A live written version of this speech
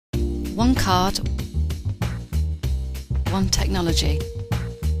One card, one technology.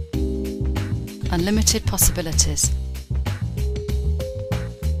 Unlimited possibilities.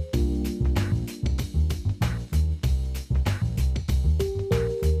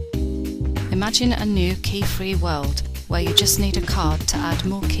 Imagine a new key-free world where you just need a card to add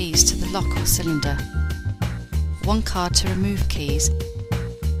more keys to the lock or cylinder, one card to remove keys,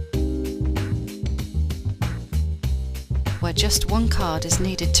 where just one card is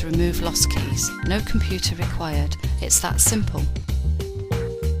needed to remove lost keys. No computer required. It's that simple.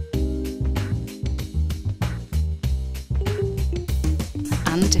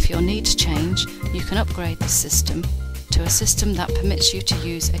 And if your needs change, you can upgrade the system to a system that permits you to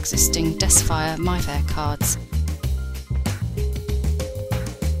use existing Desfire MyVair cards.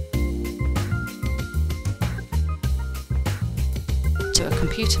 To a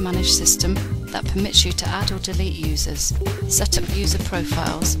computer-managed system that permits you to add or delete users, set up user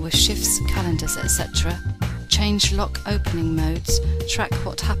profiles with shifts, calendars, etc., change lock opening modes, track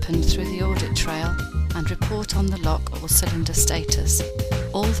what happened through the audit trail, and report on the lock or cylinder status.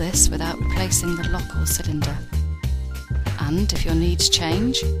 All this without replacing the lock or cylinder. And if your needs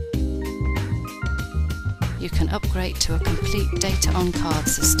change, you can upgrade to a complete data on card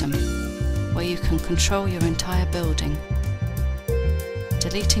system, where you can control your entire building,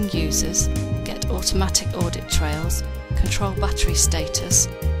 deleting users, get automatic audit trails, control battery status,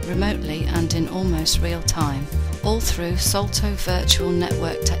 remotely and in almost real time, all through SALTO Virtual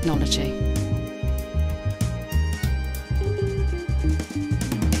Network technology.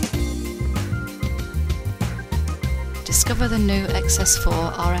 Discover the new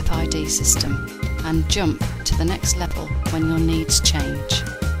XS4 RFID system and jump to the next level when your needs change.